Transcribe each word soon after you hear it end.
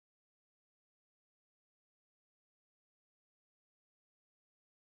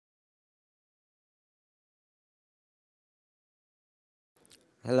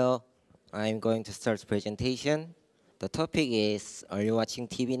Hello, I'm going to start presentation. The topic is, are you watching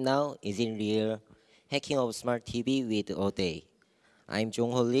TV now? Is it real? Hacking of smart TV with O'Day. I'm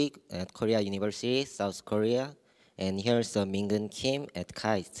Jongho Lee at Korea University, South Korea, and here's Mingeun Kim at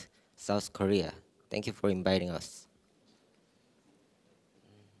KAIST, South Korea. Thank you for inviting us.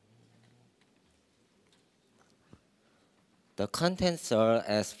 The contents are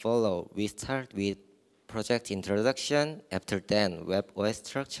as follow. We start with project introduction, after then WebOS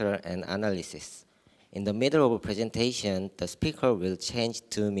structure and analysis. In the middle of a presentation, the speaker will change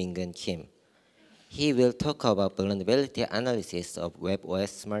to Mingeun Kim. He will talk about vulnerability analysis of WebOS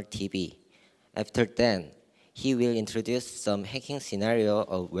Smart TV. After then, he will introduce some hacking scenario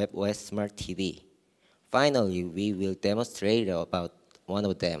of WebOS Smart TV. Finally, we will demonstrate about one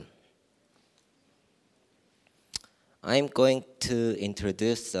of them. I'm going to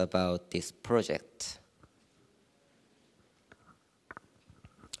introduce about this project.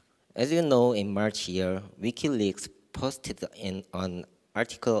 As you know, in March year, WikiLeaks posted an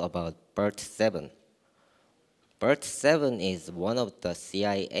article about BERT7. BERT7 is one of the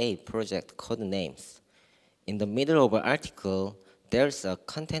CIA project code names. In the middle of the article, there's a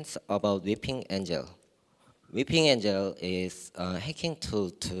content about Weeping Angel. Weeping Angel is a hacking tool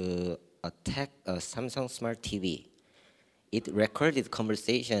to attack a Samsung Smart TV. It recorded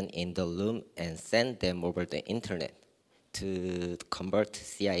conversation in the room and sent them over the internet to convert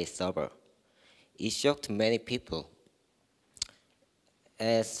CIA server. It shocked many people.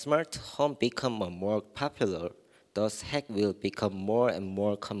 As smart home become more popular, those hacks will become more and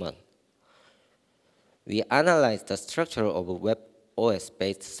more common. We analyzed the structure of a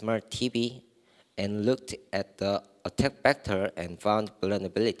WebOS-based smart TV and looked at the attack vector and found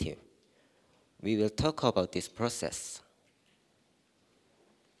vulnerability. We will talk about this process.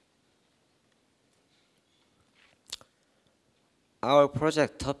 Our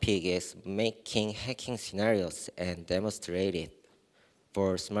project topic is making hacking scenarios and demonstrate it.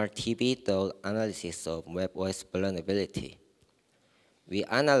 For smart TV, the analysis of WebOS vulnerability. We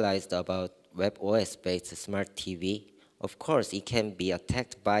analyzed about WebOS-based smart TV. Of course, it can be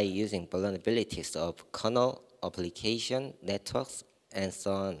attacked by using vulnerabilities of kernel, application, networks, and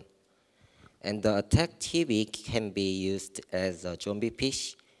so on. And the attacked TV can be used as a zombie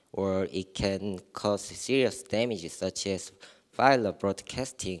PC, or it can cause serious damage such as file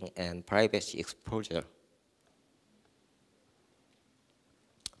broadcasting and privacy exposure.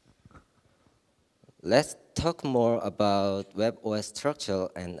 Let's talk more about WebOS structure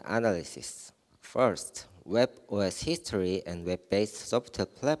and analysis. First, WebOS history and web-based software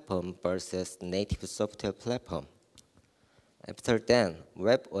platform versus native software platform. After then,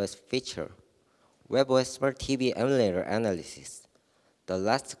 WebOS feature, WebOS Smart TV emulator analysis. The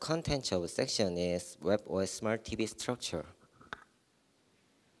last content of section is WebOS Smart TV structure.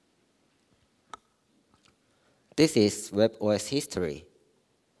 This is WebOS history.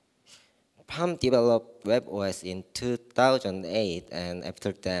 Palm developed WebOS in 2008, and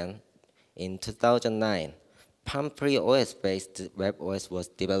after that, in 2009, Palm FreeOS-based WebOS was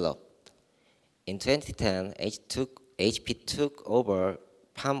developed. In 2010, HP took over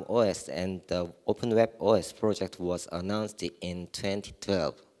Palm OS, and the Open WebOS project was announced in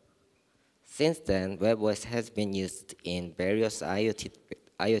 2012. Since then, WebOS has been used in various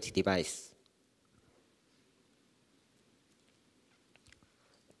IoT devices.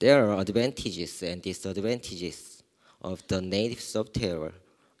 There are advantages and disadvantages of the native software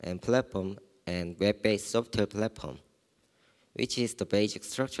and platform and web-based software platform, which is the basic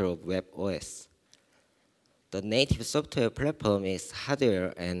structure of WebOS. The native software platform is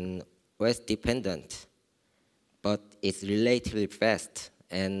hardware and OS dependent, but it's relatively fast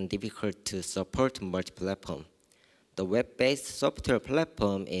and difficult to support multi-platform. The web-based software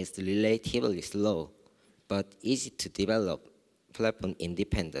platform is relatively slow, but easy to develop, platform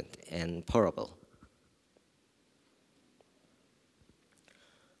independent and portable.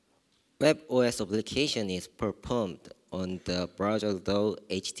 WebOS application is performed on the browser though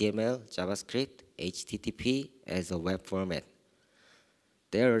HTML, JavaScript, HTTP as a web format.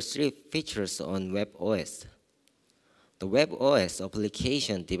 There are three features on WebOS. The WebOS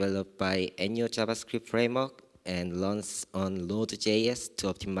application developed by Ennio JavaScript framework and runs on Node.js to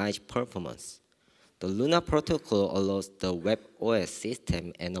optimize performance. The Luna protocol allows the WebOS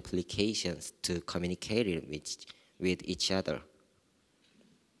system and applications to communicate with each other.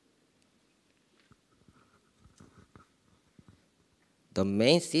 The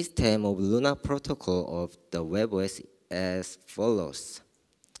main system of Luna protocol of the WebOS as follows.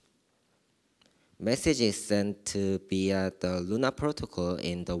 Messages sent via the Luna protocol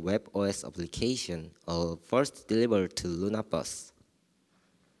in the WebOS application are first delivered to Luna bus.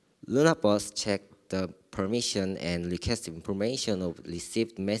 LunaBus checks the permission and request information of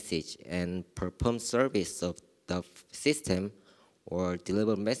received message and perform service of the system or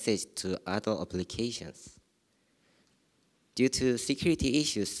deliver message to other applications. Due to security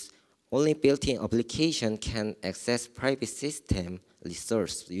issues, only built-in application can access private system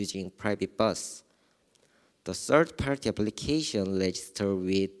resource using private bus. The third-party application register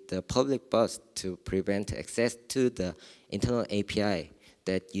with the public bus to prevent access to the internal API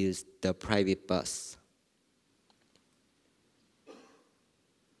that use the private bus.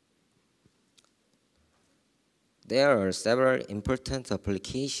 There are several important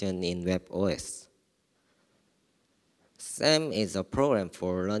applications in WebOS. SAM is a program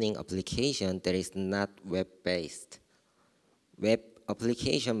for running application that is not web-based. Web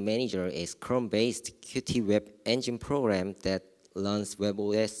Application Manager is Chrome-based Qt web engine program that runs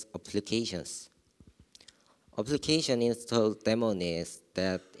WebOS applications. Application install daemon is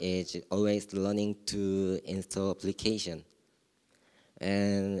that is always running to install application.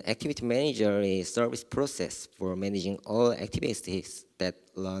 And Activity Manager is service process for managing all activities that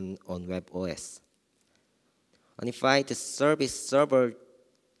run on WebOS. Unified Service Server.js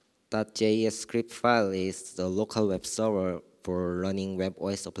script file is the local web server for running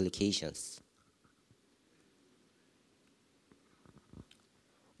WebOS applications.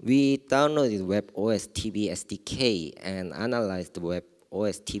 We downloaded WebOS TV SDK and analyzed the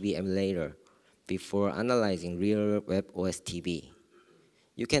WebOS TV emulator before analyzing real WebOS TV.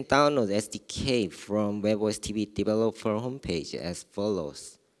 You can download SDK from WebOS TV developer homepage as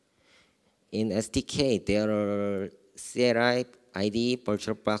follows. In SDK, there are CLI, ID,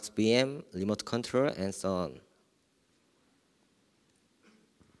 VirtualBox VM, remote control, and so on.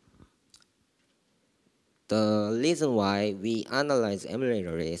 The reason why we analyze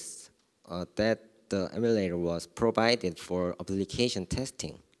emulator is that the emulator was provided for application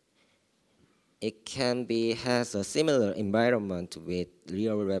testing. It has a similar environment with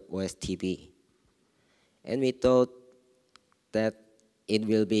real WebOS TV. And we thought that it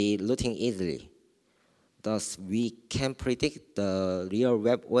will be routing easily. Thus, we can predict the real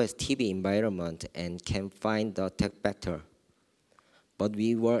WebOS TV environment and can find the attack vector. But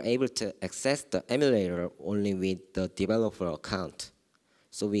we were able to access the emulator only with the developer account.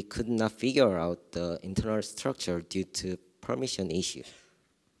 So we could not figure out the internal structure due to permission issue.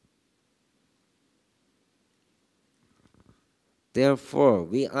 Therefore,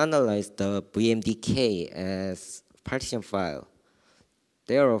 we analyzed the VMDK as partition file.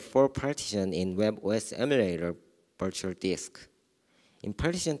 There are 4 partitions in WebOS emulator virtual disk. In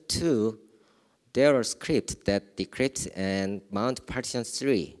partition 2, there are scripts that decrypt and mount partition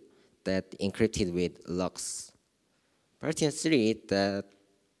 3 that encrypted with locks. Partition 3 that,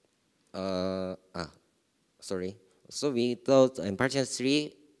 So we thought partition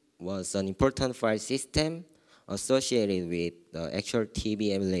 3 was an important file system associated with the actual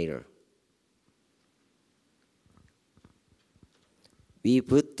TV emulator. We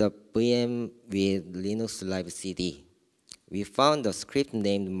boot the VM with Linux Live CD. We found a script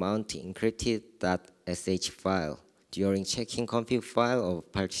named mount encrypted.sh file during checking config file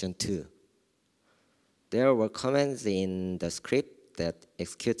of partition 2. There were commands in the script that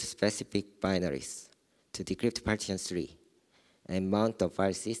execute specific binaries to decrypt partition 3 and mount the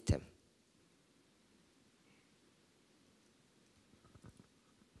file system.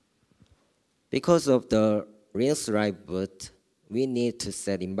 Because of the Linux Live boot, we need to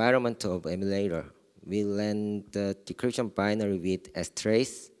set environment of emulator. We ran the decryption binary with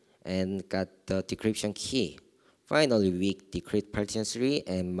strace and got the decryption key. Finally, we decrypted partition 3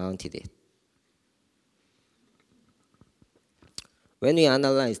 and mounted it. When we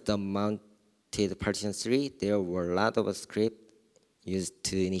analyzed the mounted partition 3, there were a lot of scripts used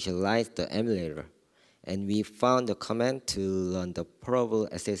to initialize the emulator. And we found a command to run the probable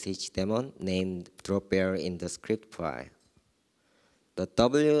SSH daemon named dropbear in the script file. The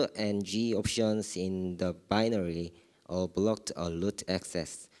W and G options in the binary all blocked our root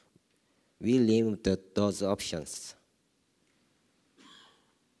access. We removed those options.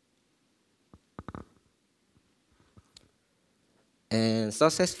 And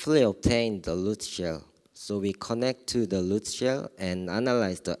successfully obtained the root shell. So we connect to the root shell and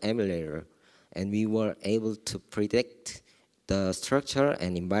analyze the emulator. And we were able to predict the structure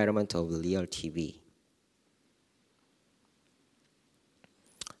and environment of real TV.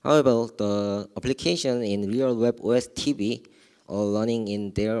 However, the application in real WebOS TV are running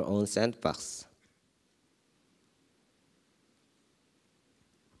in their own sandbox.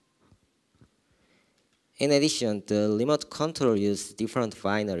 In addition, the remote control uses different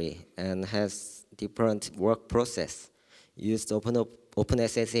binary and has different work process. Used open up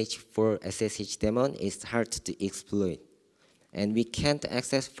OpenSSH for SSH daemon is hard to exploit, and we can't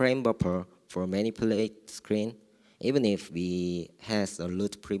access frame buffer for manipulate screen, even if we has a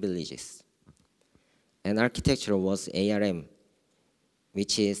root privileges. And architecture was ARM,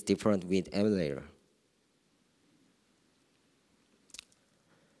 which is different with emulator.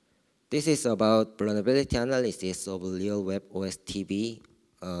 This is about vulnerability analysis of real WebOS TV.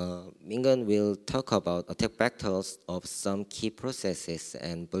 Mingeun will talk about attack vectors of some key processes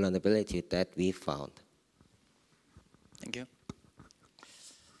and vulnerability that we found. Thank you.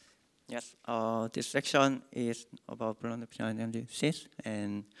 Yes, this section is about vulnerability analysis,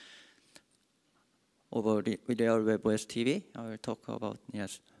 and over the real WebOS TV, I will talk about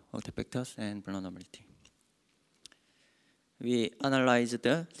attack vectors and vulnerability. We analyzed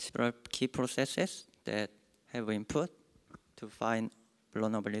the several key processes that have input to find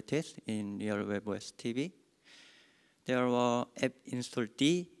vulnerabilities in real WebOS TV. There were app install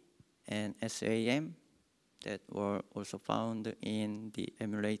D and SAM that were also found in the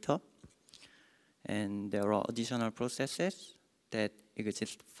emulator. And there are additional processes that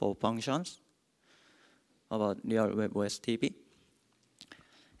exist for functions about real WebOS TV.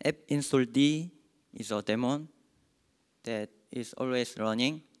 App install D is a daemon that is always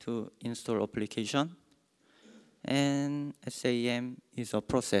running to install application, and SAM is a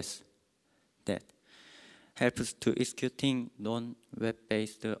process that helps to executing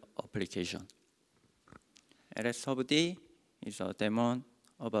non-web-based application. LS sub D is a daemon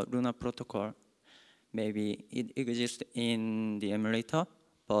about Luna protocol. Maybe it exists in the emulator,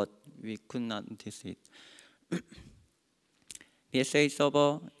 but we could not notice it. BSA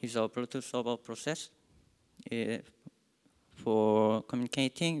server is a Bluetooth server process for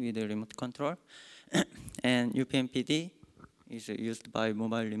communicating with the remote control. And UPnPD is used by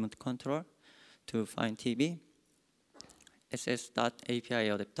mobile remote control to find TV. SS.API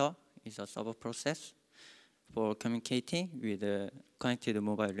adapter is a server process for communicating with the connected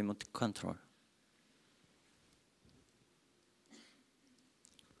mobile remote control.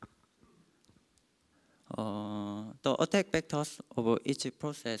 The attack vectors of each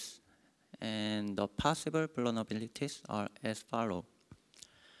process and the possible vulnerabilities are as follows.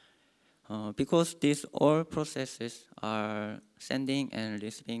 Because these all processes are sending and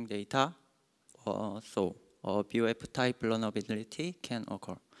receiving data, so a BOF type vulnerability can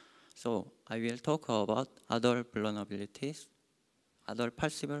occur. So I will talk about other vulnerabilities, other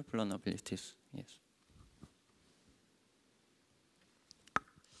possible vulnerabilities. Yes.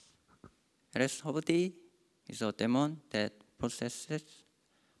 LS sub D is a daemon that processes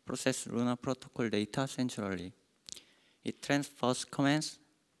Luna protocol data centrally. It transfers commands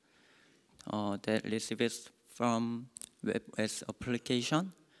that receives from WebOS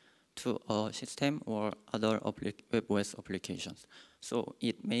application to a system or other WebOS applications. So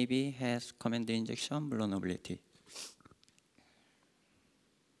it maybe has command injection vulnerability.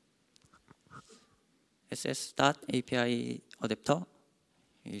 SS.API adapter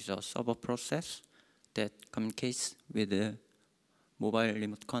is a server process that communicates with the mobile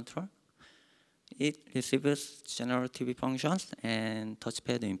remote control. It receives general TV functions and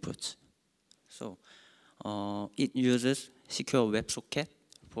touchpad inputs. So it uses secure WebSocket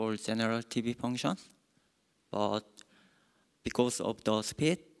for general TV functions, but because of the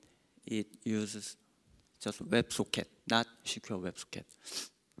speed, it uses just WebSocket, not secure WebSocket,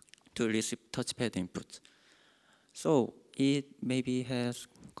 to receive touchpad inputs. So it maybe has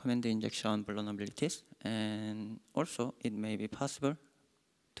command injection vulnerabilities, and also it may be possible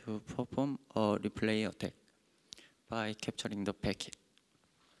to perform a replay attack by capturing the packet.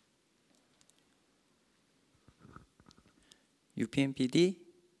 UPnPD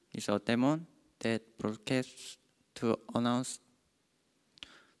is a daemon that broadcasts to announce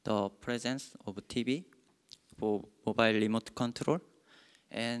the presence of TV for mobile remote control,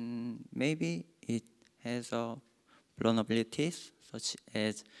 and maybe it has vulnerabilities such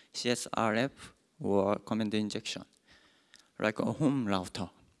as CSRF or command injection, like a home router.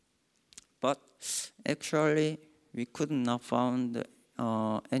 But actually, we could not find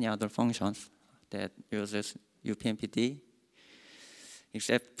any other functions that uses UPnPD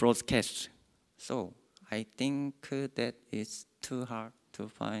except broadcast. So I think that it's too hard to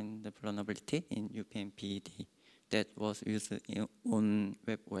find the vulnerability in UPnPD that was used on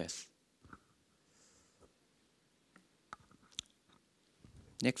WebOS.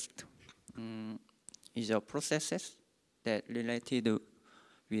 Next is a processes that related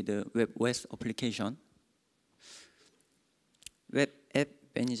with the WebOS application. Web App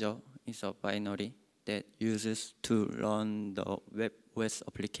Manager is a binary that uses to run the WebOS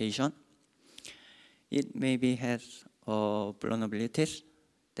application. It maybe has vulnerabilities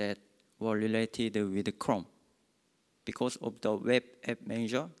that were related with Chrome. Because of the web app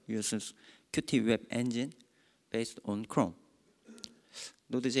manager uses Qt web engine based on Chrome.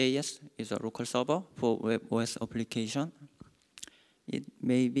 Node.js is a local server for WebOS application. It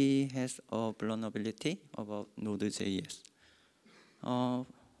maybe has a vulnerability about Node.js.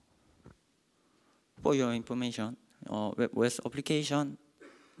 For your information, WebOS application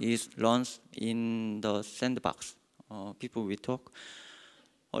is launched in the sandbox. People will talk.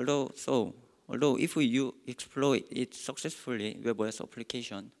 Although if you exploit it successfully, WebOS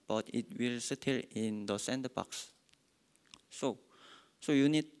application, but it will still in the sandbox. So you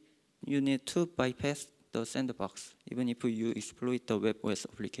need to bypass the sandbox, even if you exploit the WebOS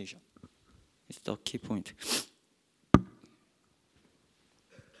application. It's the key point.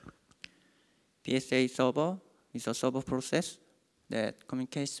 PSA server is a server process that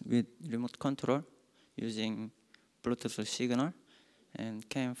communicates with remote control using Bluetooth signal and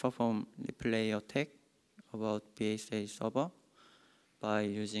can perform replay attack about PSA server by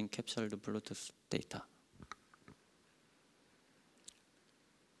using captured Bluetooth data.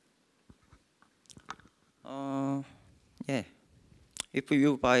 Yeah, if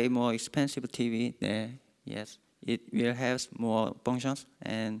you buy more expensive TV, then yes, it will have more functions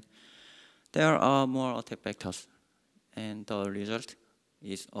and there are more attack vectors, and the result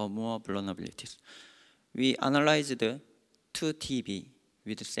is more vulnerabilities. We analyzed 2 TV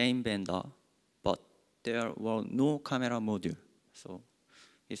with the same vendor, but there were no camera module, so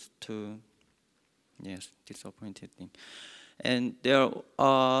it's disappointing thing. And there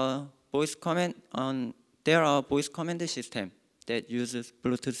are voice command system that uses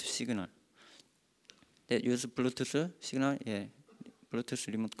Bluetooth signal. Bluetooth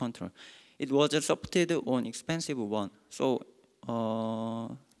remote control. It was supported on expensive one. So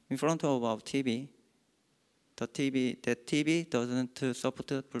in front of our TV, that TV doesn't support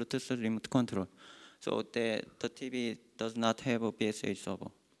Bluetooth remote control. So the TV does not have a PSA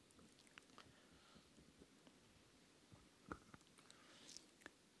server.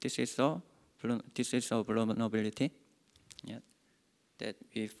 This is a vulnerability that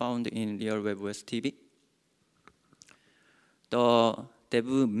we found in real WebOS TV. The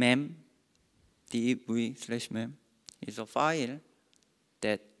dev/mem dev/mem is a file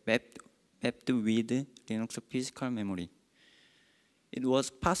that mapped with Linux physical memory. It was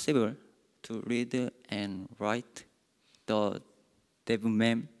possible to read and write the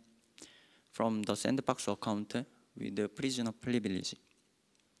dev/mem from the sandbox account with the prisoner privilege.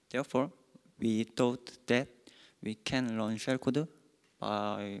 Therefore, we thought that we can run shellcode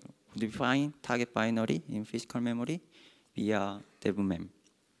by modifying target binary in physical memory via dev/mem.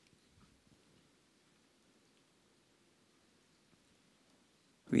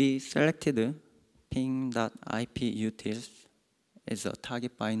 We selected ping.iputils as a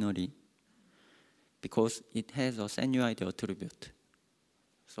target binary because it has a SANUID attribute.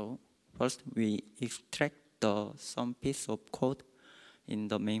 So first we extract some piece of code in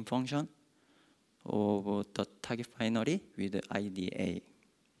the main function of the target binary with IDA.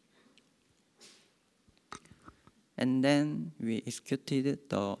 And then we executed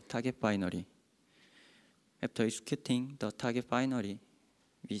the target binary. After executing the target binary,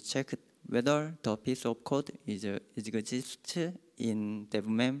 we checked whether the piece of code exists in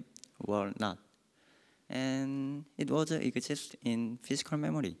dev/mem or not. And it was exists in physical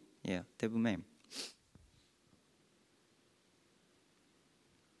memory, dev/mem.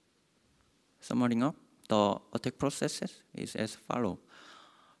 Summing up, the attack processes is as follows.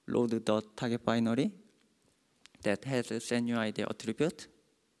 Load the target binary that has a SANUID attribute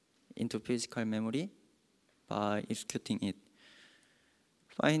into physical memory by executing it.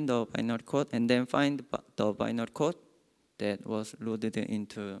 Find the binary code and then find the binary code that was loaded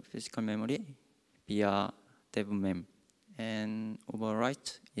into physical memory via dev/mem and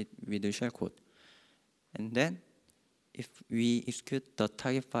overwrite it with the shellcode. And then if we execute the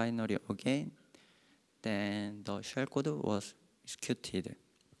target binary again, then the shellcode was executed.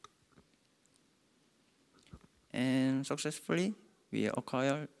 And successfully, we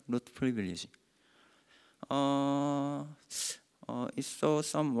acquire root privilege. It's so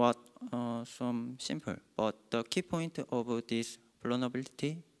somewhat simple, but the key point of this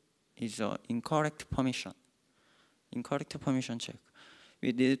vulnerability is incorrect permission. Incorrect permission check.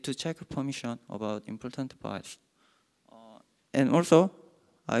 We need to check permission about important files. And also,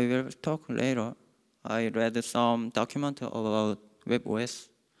 I will talk later. I read some document about WebOS.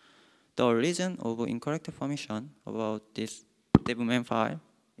 The reason of incorrect permission about this dev/mem file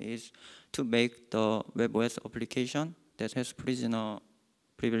is to make the WebOS application that has prisoner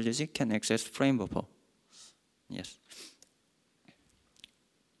privilege can access frame buffer. Yes.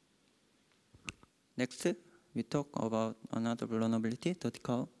 Next, we talk about another vulnerability,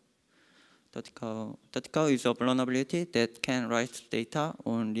 .cow. .cow is a vulnerability that can write data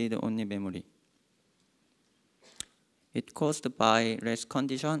on read-only memory. It's caused by race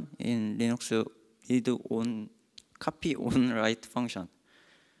condition in Linux read-on copy-on-write function.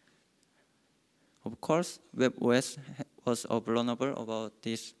 Of course, WebOS was vulnerable about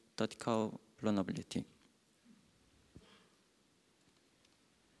this .cow vulnerability.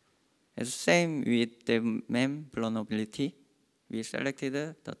 As same with the mem vulnerability, we selected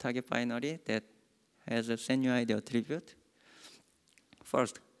the target binary that has a SenuID attribute.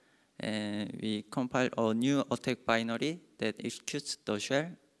 First, we compile a new attack binary that executes the shell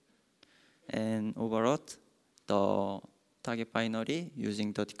and overwrote the target binary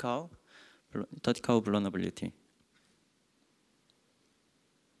using .cow vulnerability.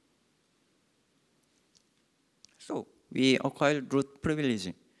 So we acquired root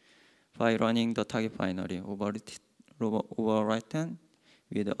privilege by running the target binary overwritten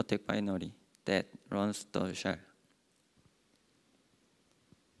with the attack binary that runs the shell.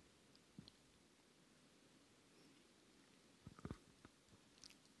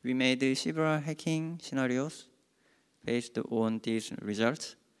 We made several hacking scenarios based on these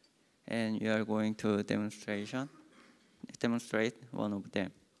results, and we are going to demonstrate one of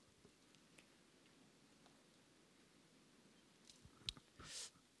them.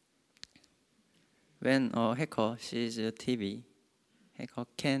 When a hacker sees a TV, hacker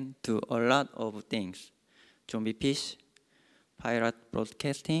can do a lot of things: zombie fish, pirate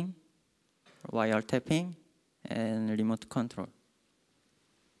broadcasting, wiretapping, and remote control.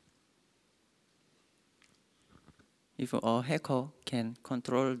 If a hacker can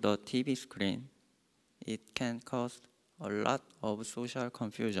control the TV screen, it can cause a lot of social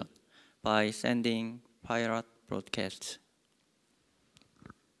confusion by sending pirate broadcasts.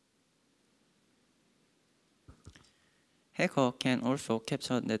 Hacker can also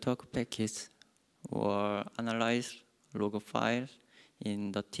capture network packets or analyze log files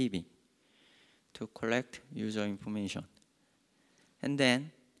in the TV to collect user information. And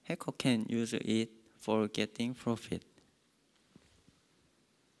then hacker can use it for getting profit.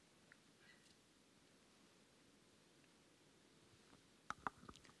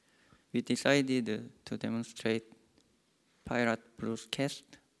 We decided to demonstrate pirate broadcast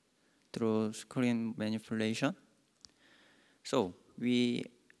through screen manipulation. So we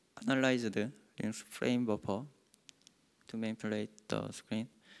analyzed the Linux frame buffer to manipulate the screen.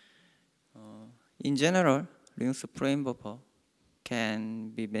 In general, Linux frame buffer can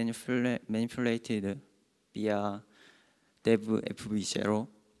be manipulated via dev fv0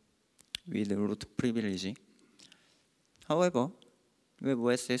 with root privilege. However,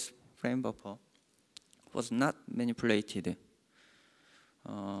 WebOS's frame buffer was not manipulated,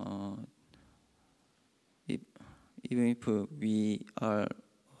 even if we are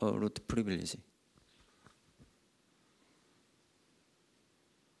a root privilege.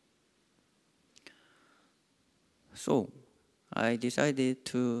 So I decided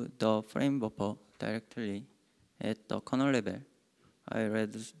to the frame buffer directly at the kernel level. I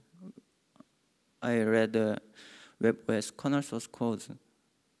read WebOS kernel source codes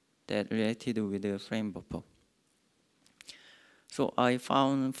that related with the frame buffer. So I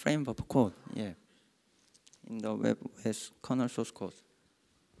found frame buffer code, in the WebOS kernel source code.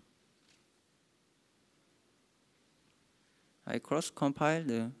 I cross-compiled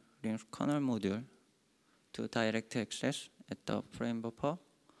the Linux kernel module to direct access at the frame buffer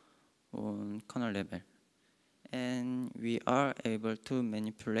on kernel level. And we are able to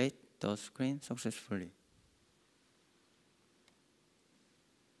manipulate the screen successfully.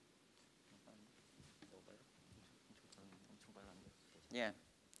 Yeah,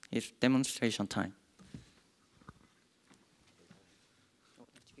 it's demonstration time.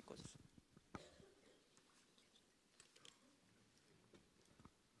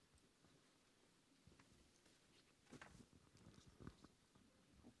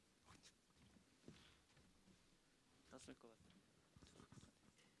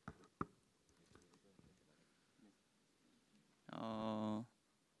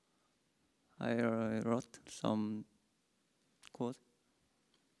 I wrote some code.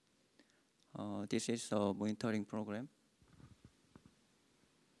 This is a monitoring program.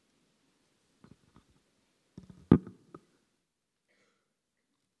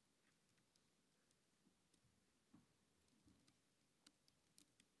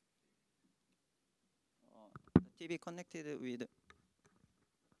 The TV connected with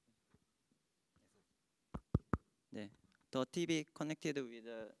the TV connected with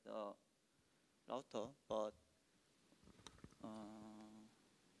the router, but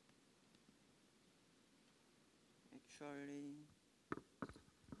Actually,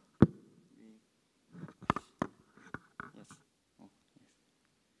 yes. Oh, yes.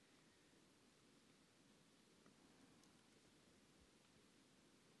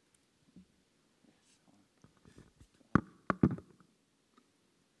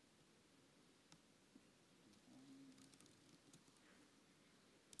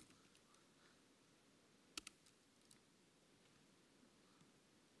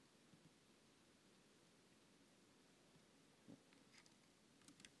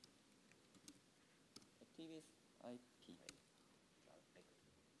 TV's IP.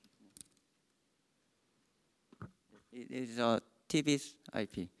 It is a TV's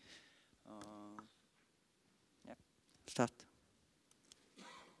IP. Yeah. Start.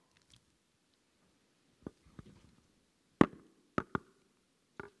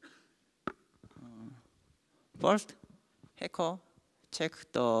 First, hacker check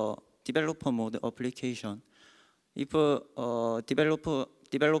the developer mode application. If developer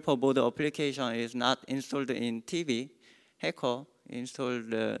mode application is not installed in TV, hacker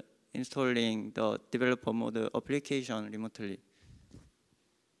installing the developer mode application remotely.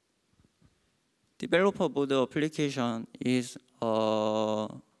 Developer mode application is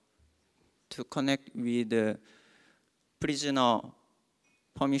to connect with the prisoner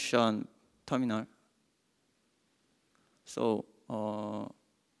permission terminal. So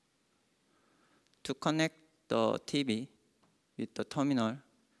to connect the TV with the terminal,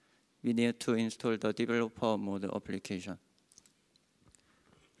 we need to install the developer mode application.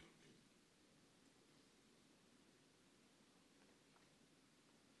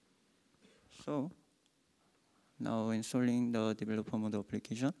 So now installing the developer mode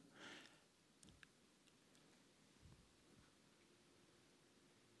application.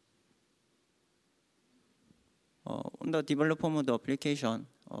 On the developer mode application,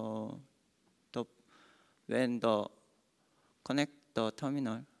 when the connect the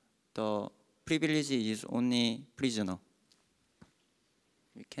terminal, the privilege is only prisoner.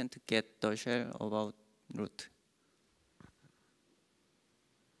 We can't get the shell about root.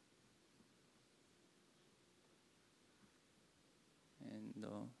 And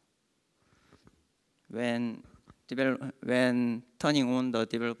when turning on the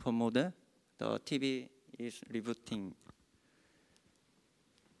developer mode, the TV is rebooting.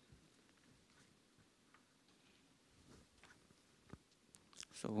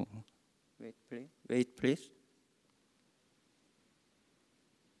 So wait, please. Wait, please.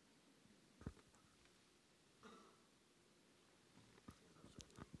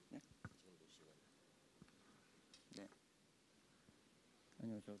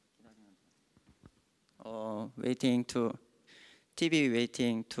 Waiting to TV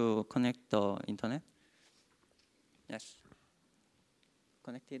waiting to connect the internet. Yes.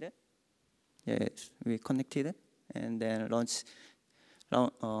 Connected it? Yes, we connected it, and then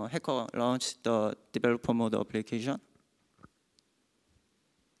hacker launched the developer mode application.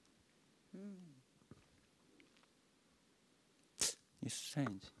 It's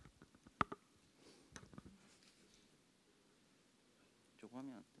strange. 저거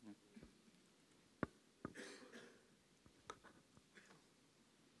하면 안 되네.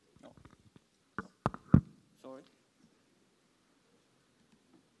 Sorry.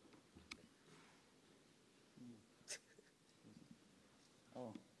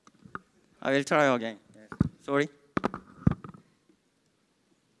 I will try again. Yes. Sorry.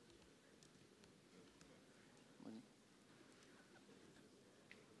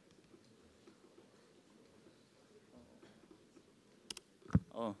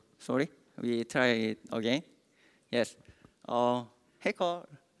 Oh, sorry. We try it again. Yes. Hacker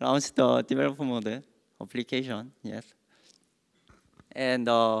launched the developer mode application. Yes. And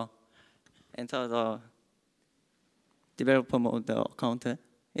enter the developer mode account.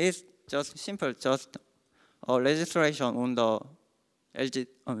 It's just simple, just registration on the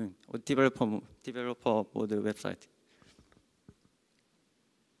developer mode website.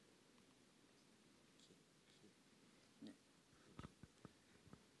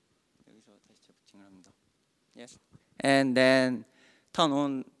 Yes, and then turn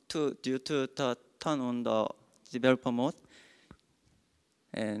on due to the turn on the developer mode,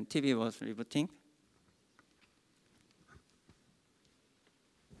 and TV was rebooting.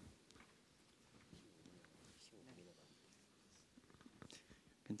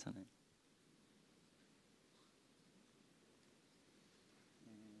 괜찮아요.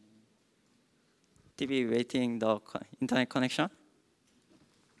 TV waiting the internet connection.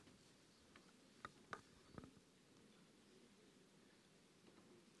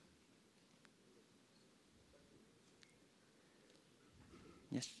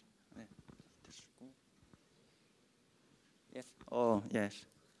 Oh, yes.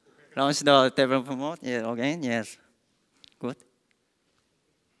 Launch the developer mode. Yeah, again. Yes. Good.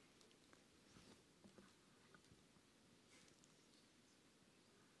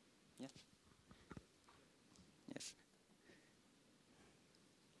 Yes. Yes.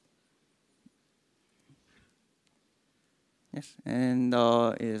 Yes. And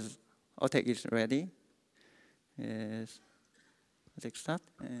is attack is ready. Yes. Attack start.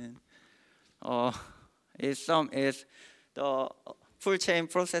 And is the full chain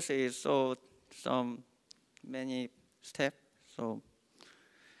process is so some many steps. So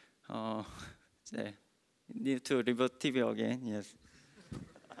yeah, need to reboot TV again. Yes.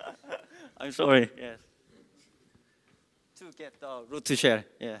 I'm sorry. Yes. To get the root to share.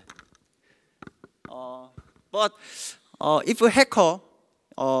 Yeah. But if a hacker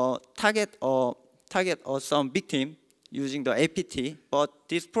target some victim using the APT, but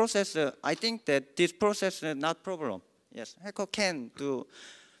this process, I think that this process is not problem. Yes, hacker can do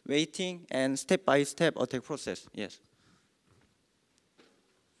waiting and step-by-step attack process. Yes.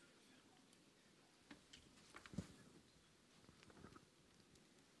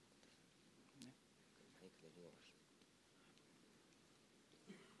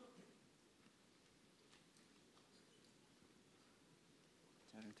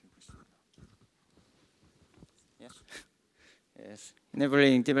 Yes. Yes.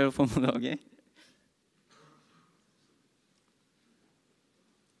 Enabling developer mode again.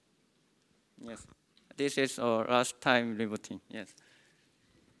 Yes. This is our last time rebooting. Yes.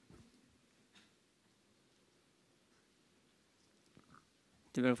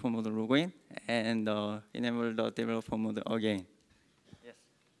 Developer mode login and enable the developer mode again. Yes.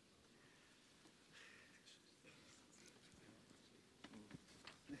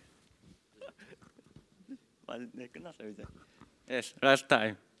 네, 끝났어요 이제. Yes, last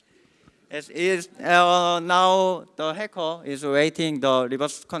time. Yes, is now the hacker is waiting the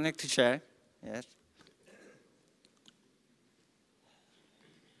reverse connect shell. Yes.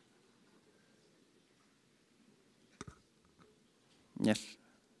 Yes.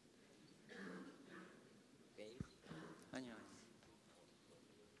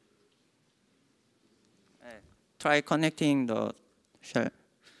 Try connecting the shell.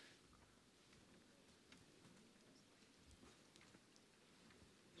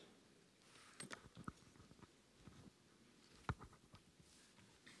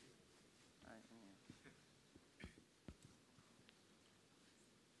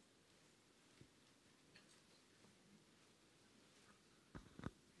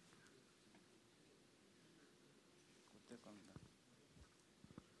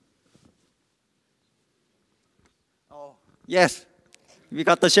 Oh, yes, we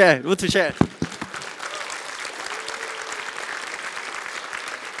got the shell, root shell.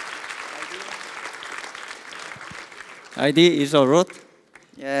 ID is a root.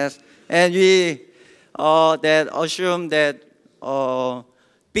 Yes, and we that assume that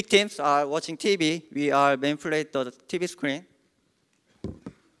victims are watching TV. We are manipulate the TV screen.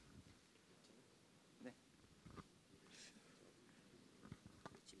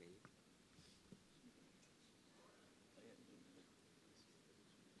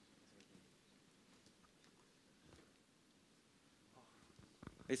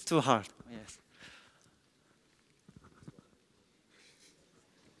 It's too hard. Yes.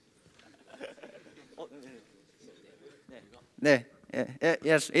 네,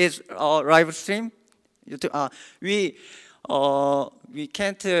 yes, it's live stream. YouTube. We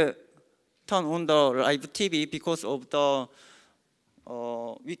can't turn on the live TV because of the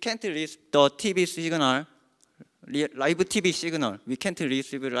we can't receive the TV signal, live TV signal. We can't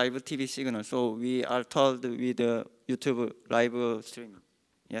receive live TV signal, so we are told with the YouTube live streaming.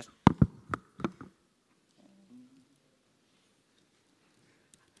 Yes.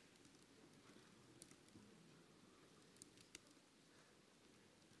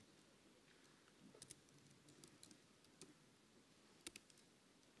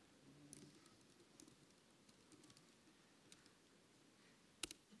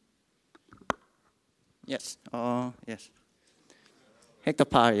 Yes. Yes. Hack the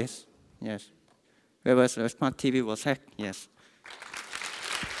Paris. Yes. WebOS Smart TV was hacked. Yes.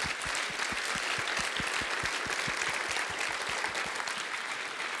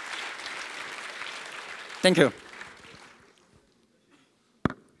 Thank you.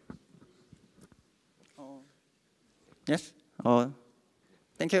 Yes.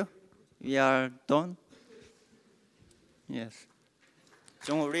 Thank you. We are done. Yes.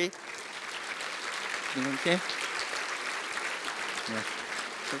 Jongho Lee. Mingeun Kim. Yes.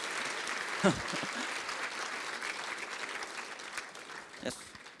 Yes.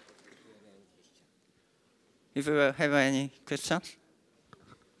 If you have any questions.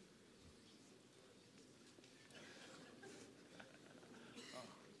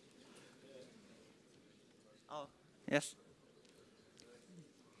 Yes.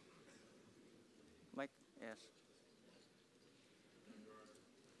 Mike, yes.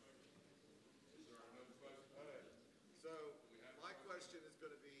 So my question is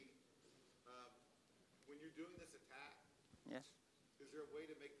going to be, when you're doing this attack, Yes. is there a way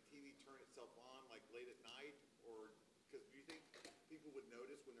to make the TV turn itself on like late at night, or because do you think people would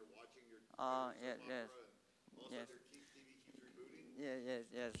notice when they're watching your Yes, yes. and all of a Yes. sudden their TV keeps rebooting? Yes, yes,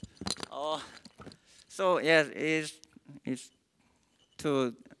 yes. So yes, it's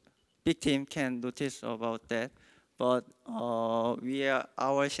to victim can notice about that, but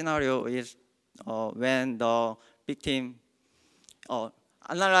our scenario is when the victim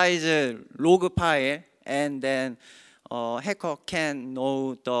analyze log file, and then hacker can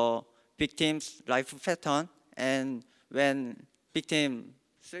know the victim's life pattern, and when victim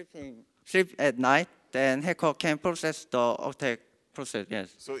sleep at night, then hacker can process the attack process.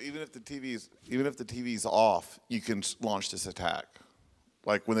 Yes. So even if the TV's off, you can launch this attack.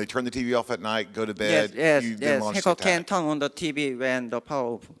 Like when they turn the TV off at night, go to bed, you then launch the Hacker attack. can turn on the TV when the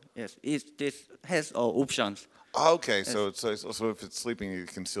power off. Yes, this has options. Oh, okay, Yes. so if it's sleeping, you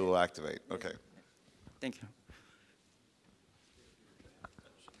can still activate. Okay. Thank you.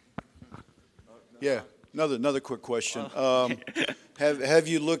 Yeah, another quick question. Have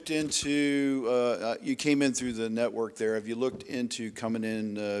you looked into, you came in through the network there, have you looked into coming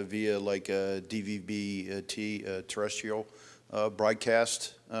in via like a DVB-T terrestrial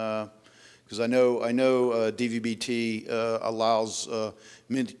broadcast? Because I know DVB-T allows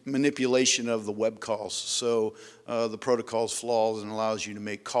manipulation of the web calls. So the protocol's flaws and allows you to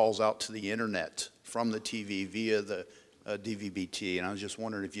make calls out to the internet from the TV via the DVB-T. And I was just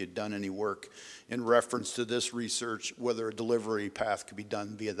wondering if you had done any work in reference to this research, whether a delivery path could be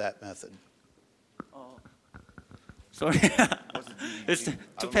done via that method. Sorry, it's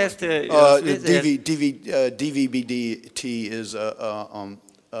too fast. DVB-T is a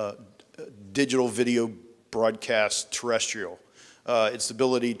digital video broadcast terrestrial. It's the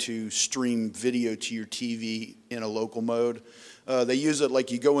ability to stream video to your TV in a local mode. They use it like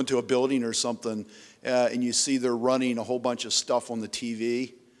you go into a building or something and you see they're running a whole bunch of stuff on the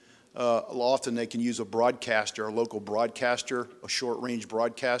TV. Often they can use a broadcaster, a local broadcaster, a short-range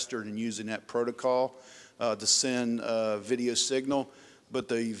broadcaster, and using that protocol to send video signal. But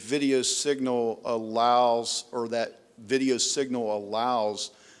the video signal allows, or that video signal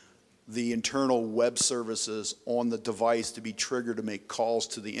allows the internal web services on the device to be triggered to make calls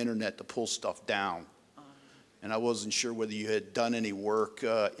to the internet to pull stuff down. And I wasn't sure whether you had done any work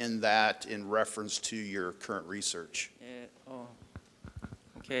in that in reference to your current research.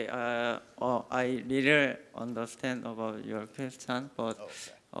 Okay, I really understand about your question, but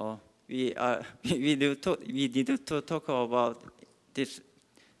we need to talk about this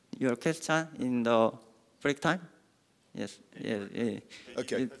your question in the break time. Yes, yes, yes.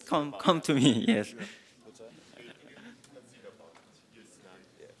 Okay. Come to me. Yes. What's that?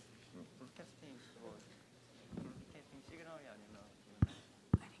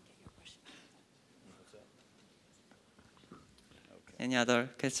 Any other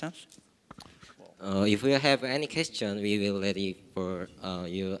questions? If you have any question, we will ready for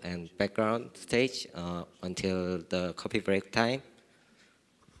you and background stage until the coffee break time.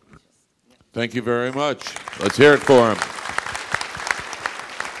 Thank you very much. Let's hear it for him.